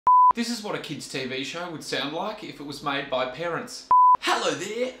This is what a kids' TV show would sound like if it was made by parents. Hello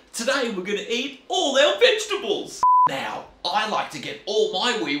there, today we're going to eat all our vegetables. Now, I like to get all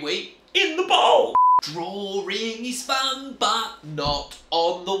my wee-wee in the bowl. Drawing is fun, but not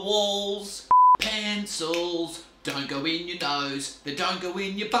on the walls. Pencils don't go in your nose, they don't go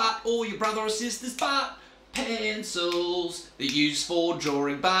in your butt or your brother or sister's butt. Pencils, they're used for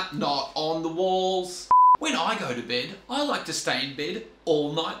drawing, but not on the walls. When I go to bed, I like to stay in bed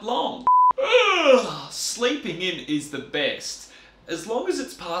all night long. Ugh, sleeping in is the best, as long as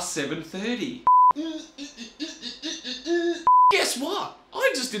it's past 7:30. Guess what?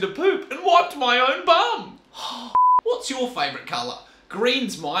 I just did a poop and wiped my own bum. What's your favourite colour?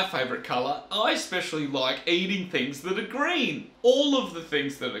 Green's my favourite colour. I especially like eating things that are green. All of the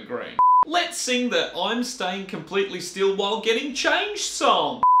things that are green. Let's sing the I'm staying completely still while getting changed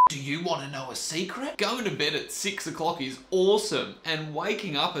song. Do you want to know a secret? Going to bed at 6 o'clock is awesome, and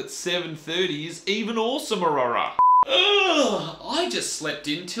waking up at 7:30 is even awesomer. Ugh, I just slept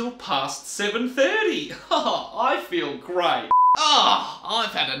in till past 7:30. I feel great.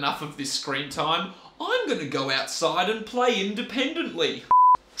 I've had enough of this screen time. I'm gonna go outside and play independently.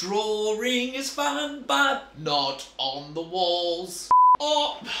 Drawing is fun, but not on the walls.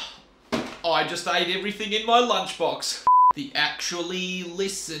 Oh, I just ate everything in my lunchbox. The actually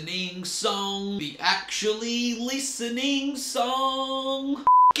listening song. The actually listening song.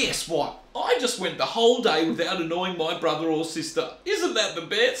 Guess what? I just went the whole day without annoying my brother or sister. Isn't that the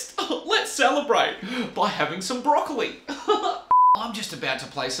best? Let's celebrate by having some broccoli. I'm just about to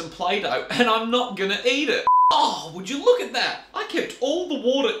play some Play-Doh and I'm not gonna eat it. Oh, would you look at that? I kept all the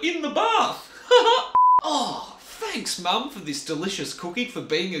water in the bath. Oh, thanks Mum for this delicious cookie for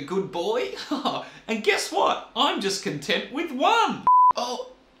being a good boy. And guess what? I'm just content with one. Oh,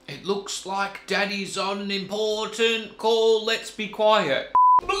 it looks like Daddy's on an important call. Let's be quiet.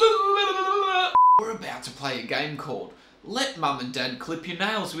 We're about to play a game called Let Mum and Dad Clip Your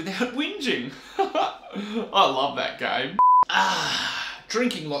Nails Without Whinging. I love that game.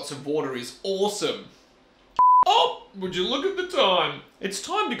 Drinking lots of water is awesome. Oh, would you look at the time? It's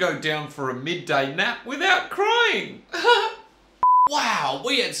time to go down for a midday nap without crying. Wow,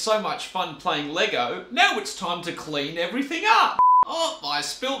 we had so much fun playing Lego. Now it's time to clean everything up. Oh, I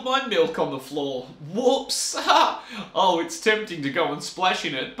spilt my milk on the floor. Whoops. Oh, it's tempting to go and splash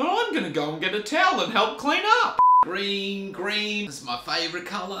in it, but I'm gonna go and get a towel and help clean up. Green is my favourite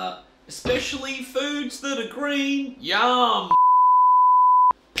colour, especially foods that are green. Yum.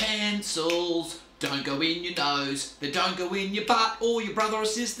 Pencils don't go in your nose, they don't go in your butt or your brother or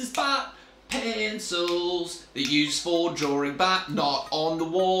sister's butt. Pencils, they're used for drawing, but not on the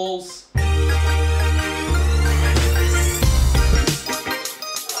walls.